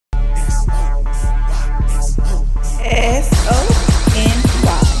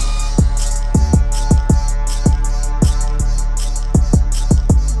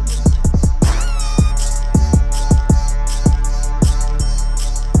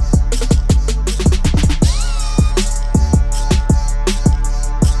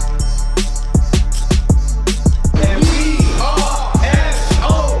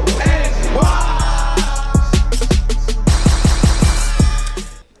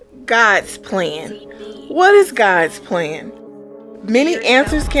God's plan? What is God's plan? Many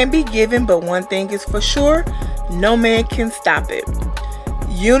answers can be given, but one thing is for sure, no man can stop it.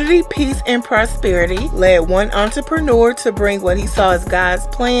 Unity, peace, and prosperity led one entrepreneur to bring what he saw as God's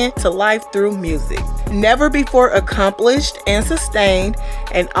plan to life through music. Never before accomplished and sustained,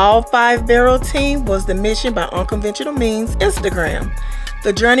 an all-5-barrel team was the mission by Unconventional Means Instagram.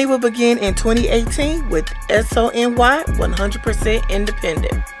 The journey will begin in 2018 with SONY 100%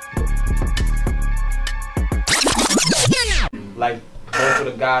 independent. Like both of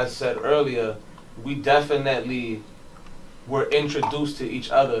the guys said earlier, we definitely were introduced to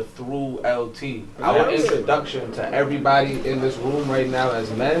each other through LT. Our introduction to everybody in this room right now as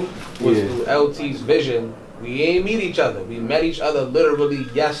men was through LT's vision. We ain't meet each other. We met each other literally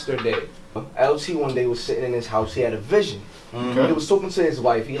yesterday. LT one day was sitting in his house. He had a vision. He was talking to his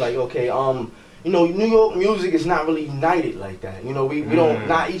wife. He like, okay, you know, New York music is not really united like that. You know, we don't,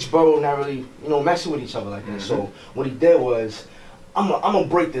 not each borough not really, you know, messing with each other like that. So what he did was, I'm gonna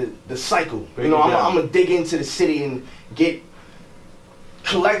break the cycle. You know, I'm gonna dig into the city and get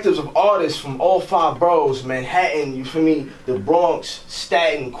collectives of artists from all 5 boroughs, Manhattan, you feel me, the Bronx,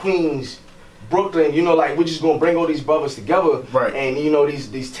 Staten, Queens, Brooklyn, you know, like we're just gonna bring all these brothers together, and you know,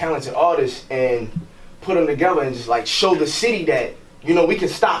 these talented artists, and put them together and just like show the city that, you know, we can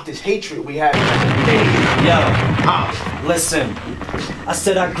stop this hatred we have. Yo, listen. I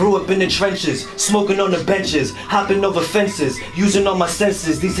said I grew up in the trenches, smoking on the benches, hopping over fences, using all my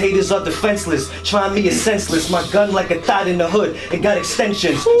senses. These haters are defenseless, trying me is senseless. My gun like a thought in the hood, it got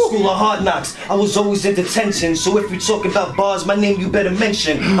extensions. School of hard knocks, I was always in detention. So if we talk about bars, my name you better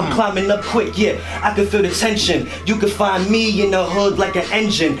mention. I'm climbing up quick, yeah, I can feel the tension. You can find me in the hood like an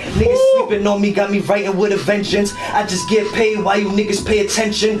engine. Niggas sleeping on me, got me writing with a vengeance. I just get paid while you niggas pay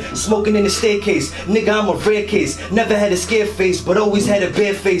attention. Smoking in the staircase, nigga I'm a rare case. Never had a scared face, but always had a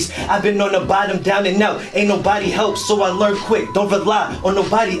bare face. I've been on the bottom, down and out. Ain't nobody helps, so I learned quick. Don't rely on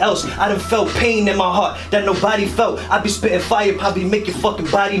nobody else. I done felt pain in my heart that nobody felt. I be spitting fire, probably make your fucking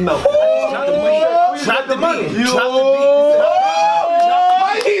body melt. Drop the beat. Drop the beat. Drop the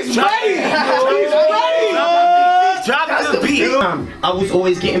beat. He's ready. Drop the beat. I was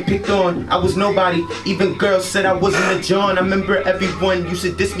always getting picked on. I was nobody. Even girls said I wasn't a John. I remember everyone used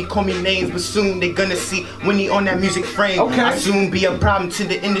to diss me, call me names, but soon they gonna see Winnie on that music frame. I soon be a problem to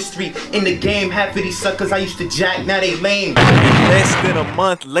the industry. In the game, half of these suckers I used to jack, now they lame. Less than a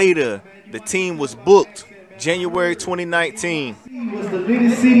month later, the team was booked. January 2019. Was the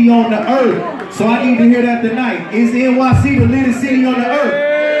littest city on the earth. So I need to hear that tonight. Is NYC the littest city on the earth?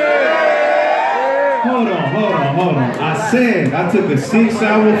 Hold on. I said I took a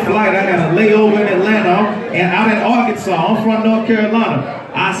 6-hour flight. I got a layover in Atlanta and out in Arkansas. I'm from North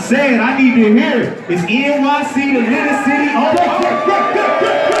Carolina. I said I need to hear it. Is NYC the littest city on the earth?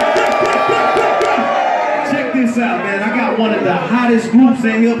 Check this out, man. I got one of the hottest groups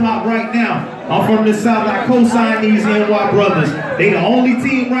in hip-hop right now. I'm from the South. I co-signed these NY brothers. They the only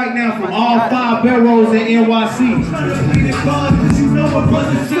team right now from all 5 boroughs in NYC.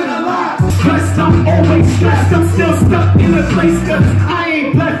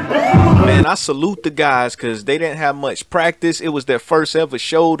 Man, I salute the guys because they didn't have much practice. It was their first ever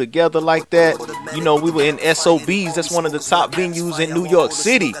show together like that. You know, we were in SOBs. That's one of the top venues in New York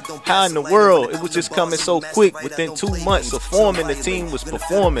City. How in the world? It was just coming so quick. Within 2 months of forming, the team was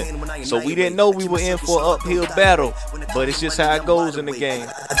performing. So we didn't know we were in for an uphill battle. But it's just how it goes in the game.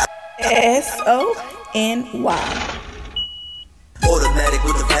 SONY. Automatic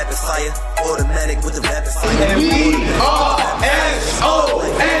with the rapid fire. Automatic with the rapid fire.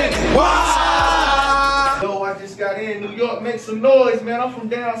 Yo, I just got in New York. Make some noise, man. I'm from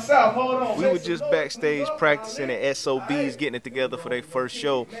down south. Hold on. We were just backstage practicing at SOBs, getting it together for their first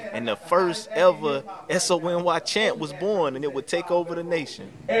show. And the first ever SONY chant was born, and it would take over the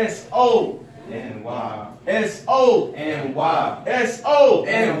nation. SONY. SONY.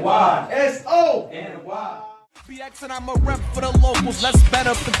 SONY. SONY. BX and I'm a rep for the locals, let's bet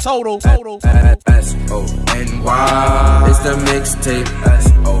up the total. SONY. It's the mixtape.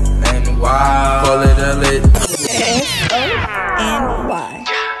 SONY. Call it a lit. SONY.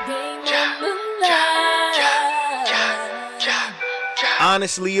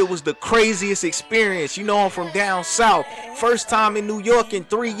 Honestly, it was the craziest experience. You know, I'm from down south. First time in New York in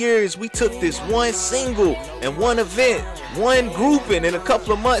 3 years. We took this one single and one event, one grouping in a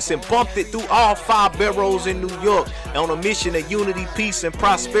couple of months and bumped it through all 5 boroughs in New York on a mission of unity, peace, and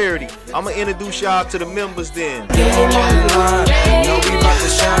prosperity. I'm going to introduce y'all to the members then. Game on the line. You know we about to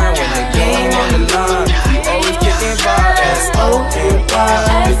shine when the game on the line. We always kicking by SONY.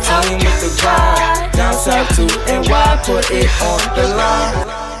 The team with the grind. Down south to NY, put it on the line.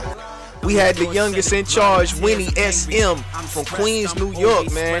 we had the youngest in charge, Winnie SM from Queens, New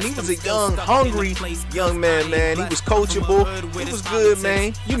York, man. He was a young, hungry young man, man. He was coachable. He was good,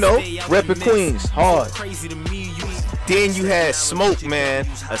 man. You know, repping Queens, hard. Then you had Smoke, man,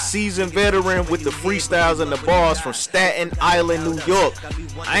 a seasoned veteran with the freestyles and the bars from Staten Island, New York.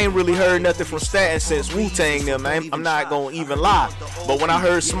 I ain't really heard nothing from Staten since Wu-Tang them, man. I'm not gonna even lie. But when I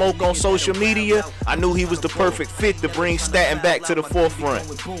heard Smoke on social media, I knew he was the perfect fit to bring Staten back to the forefront.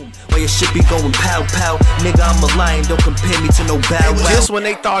 Well, your shit be going pow pow. Nigga, I'm a lion, don't compare me to no bow wow. Just when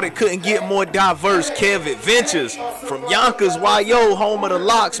they thought it couldn't get more diverse, Kev Adventures from Yonkers, YO, home of the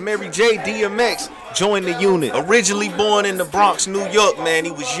Locks, Mary J, DMX, joined the unit. Originally born in the Bronx, New York, man.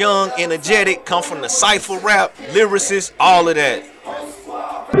 He was young, energetic, come from the cypher rap, lyricist, all of that.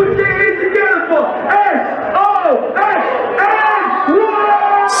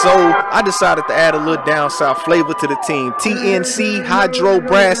 So I decided to add a little down south flavor to the team. TNC, Hydro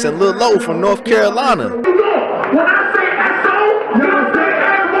Brass, and Lil Low from North Carolina. When I say SO, you say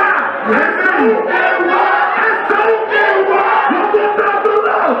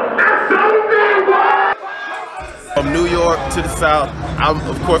From New York to the South, I'm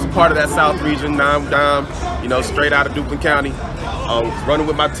of course a part of that South region. Now I'm down, you know, straight out of Duplin County. Running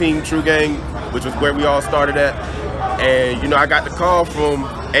with my team, True Gang, which was where we all started at. And you know, I got the call from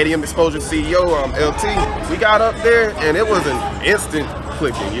ADM Exposure CEO, LT. We got up there, and it was an instant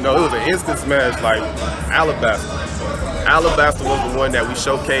clicking. You know, it was an instant smash, like Alabaster. Alabaster was the one that we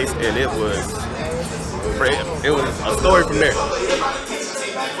showcased, and it was a story from there.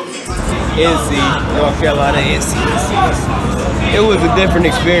 NC, North Carolina, NC. It was a different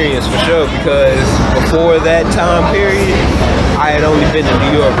experience for sure, because before that time period, I had only been to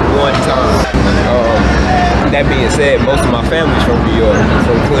New York one time. That being said, most of my family's from New York,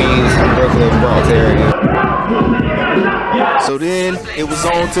 from Queens, Brooklyn, Bronx area. So then it was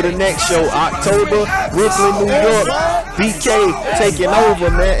on to the next show, October, Brooklyn, New York. BK taking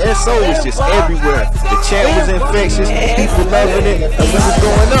over, man. SO was just everywhere. The chat was infectious, people loving it, and we was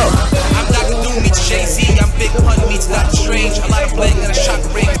going up. I'm Dr. Doom meets Jay-Z, I'm Big Pun meets Doctor Strange. A lot of bling and a shock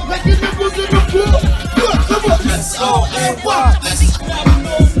ring.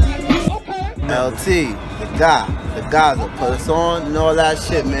 LT, the Gaza put us on and all that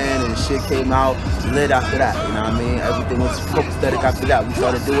shit, man, and shit came out lit after that, you know what I mean? Everything was copacetic after that. We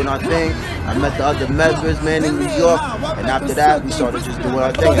started doing our thing. I met the other members, man, in New York, and after that, we started just doing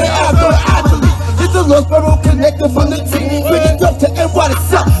our thing. It's a Los Barrow connector from the team. Bring it up to NY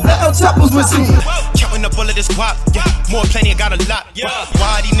itself. Now Chapel's machine. Counting up all of this guap, yeah. More plenty, I got a lot. Yeah.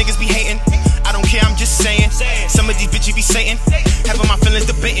 Why these niggas be hating? I don't care, I'm just saying. Some of these bitches be saying, having my feelings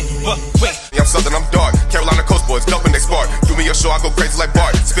debating. But wait, I'm Southern, I'm dark. Carolina Coast boys, dope when they spark. Do me a show, I go crazy like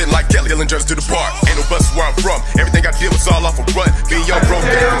Bart. Spit like Kelly, Dillinger's to the park. Ain't no bus where I'm from. Everything I did was all off a run. Being young, bro.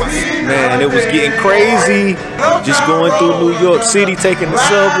 Man, it was getting crazy. Just going through New York City, taking the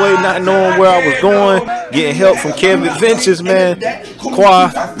subway, not knowing where I was going. Getting help from Kev Adventures, man.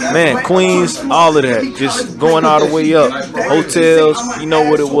 Qua, man, Queens, all of that. Just going all the way up. Hotels, you know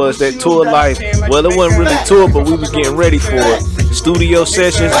what it was, that tour life. Well, it wasn't really tour, but we was getting ready for it. Studio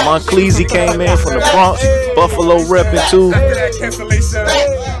sessions, Moncleasy came in from the Bronx, Buffalo repping too.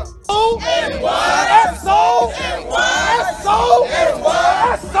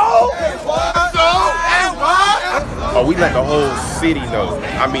 Oh, we let the whole city know.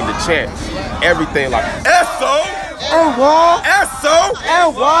 I mean, the chants, everything like SO, SO,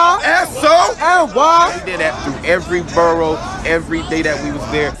 SO. We did that through every borough, every day that we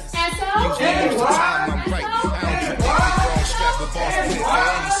was there.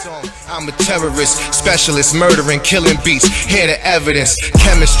 I'm a terrorist, specialist, murdering, killing beats. Hear the evidence,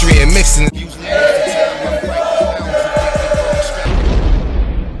 chemistry and mixing.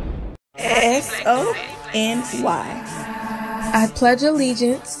 SOxNY. I pledge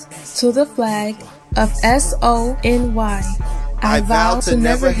allegiance to the flag of SOxNY. I vow to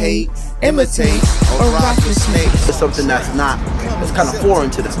never hate, imitate, or rock the snake. It's something that's kind of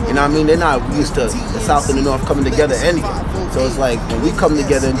foreign to them. You know what I mean? They're not used to the South and the North coming together anyway. So it's like, when we come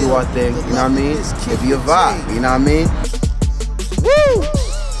together and do our thing, you know what I mean? It be a vibe, you know what I mean? Woo!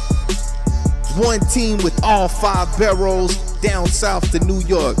 One team with all 5 barrels down south to New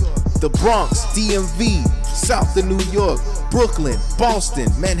York. The Bronx, DMV, south to New York, Brooklyn, Boston,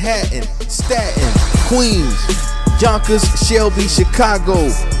 Manhattan, Staten, Queens, Yonkers, Shelby, Chicago,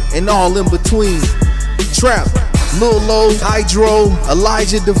 and all in between. Trap, Lil Low, Hydro,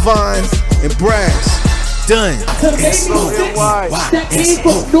 Elijah Divine, and Brass. Done. I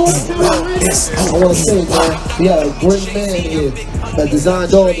want to say, man, we had a great man here that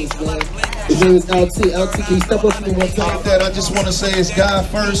designed all this, man. His name is LT. LT, can you step up to me one time? That I just want to say is God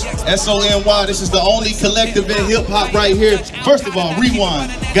first. SONY. This is the only collective in hip hop right here. First of all,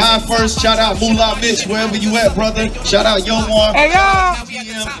 rewind. God first. Shout out Moolah Mitch, wherever you at, brother. Shout out Young Juan. Hey y'all.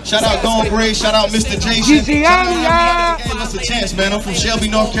 Shout out Gone Bray. Shout out Mr. Jason. Shout out gave us a chance, man. I'm from Shelby,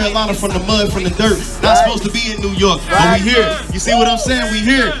 North Carolina, from the mud, from the dirt. Not supposed to be in New York, but we here. You see what I'm saying? We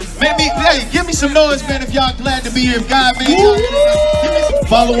here. Hey, give me some noise, man, if y'all glad to be here. If God made y'all here.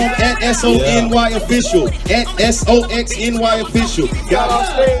 Follow them at SONY Official. At SOxNY Official. Got on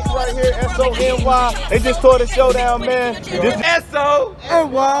stage right here, SONY. They just tore the show down, man. This SONY.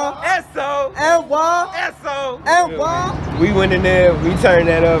 We went in there, we turned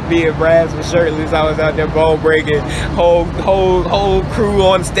that up, being brass and shirtless. I was out there bone breaking, whole crew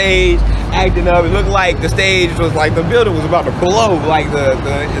on stage, acting up. It looked like the stage was like, the building was about to blow. Like the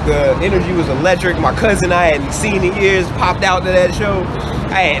energy was electric. My cousin I hadn't seen in years popped out to that show.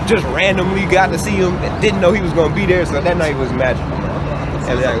 I had just randomly got to see him, didn't know he was gonna be there, so that night was magical.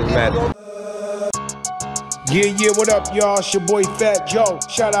 That night was magical. Yeah, what up, y'all? It's your boy Fat Joe.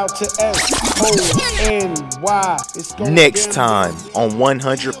 Shout out to SONY. Next time on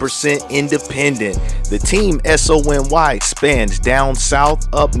 100% Independent, the team SONY spans down south,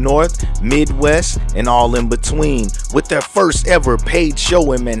 up north, Midwest, and all in between with their first ever paid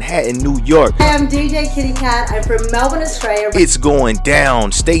show in Manhattan, New York. Hi, I'm DJ Kitty Cat. I'm from Melbourne, Australia. It's going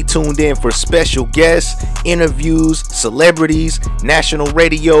down. Stay tuned in for special guests, interviews, celebrities, national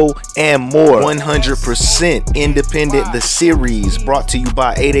radio, and more. 100% Independent, the series, brought to you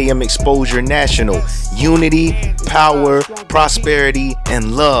by 8 AM Exposure National. Unity, power, prosperity,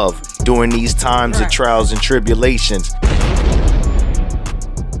 and love during these times of trials and tribulations.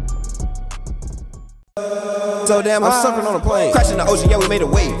 So damn, I'm surfing on a plane, crashing the ocean, yeah, we made a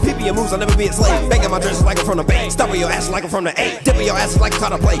wave. PPM moves, I'll never be a slave. Banging my dresses like I'm from the Bay. Stomping your ass like I'm from the A. Dipping your asses like I'm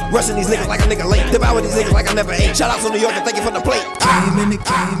trying to play. Rushing these niggas like a nigga late. Devour these niggas like I never ate. Shout out to New York and thank you for the plate. Came in the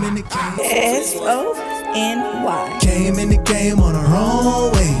game on our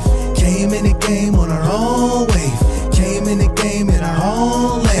own wave. Came in the game on our own wave. Came in the game in our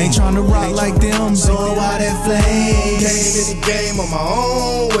own lane. Ain't trying to rock like them, so why that flame? Came in the game on my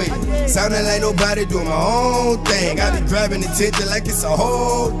own way. Sounding like nobody doing my own thing. I be grabbing attention like it's a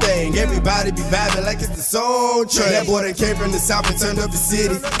whole thing. Everybody be vibing like it's the soul train. That boy that came from the south and turned up the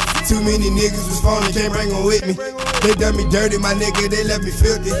city. Too many niggas was phony, can't bring them with me. They done me dirty, my nigga, they left me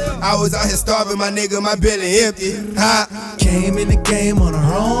filthy. I was out here starving, my nigga, my belly empty. Ha. Came in the game on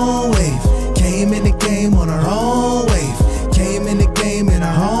our own wave. Came in the game on our own wave. Came in the game in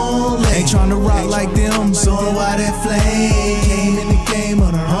our own lane. Ain't trying to rock like them, so why that flame? Came in the game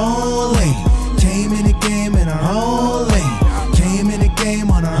on our own lane. Came in the game in our own lane. Came in the game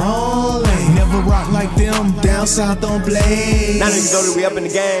on our own lane. Never rock like them, down south don't blaze. Now niggas know that we up in the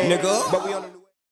game, nigga. But we on the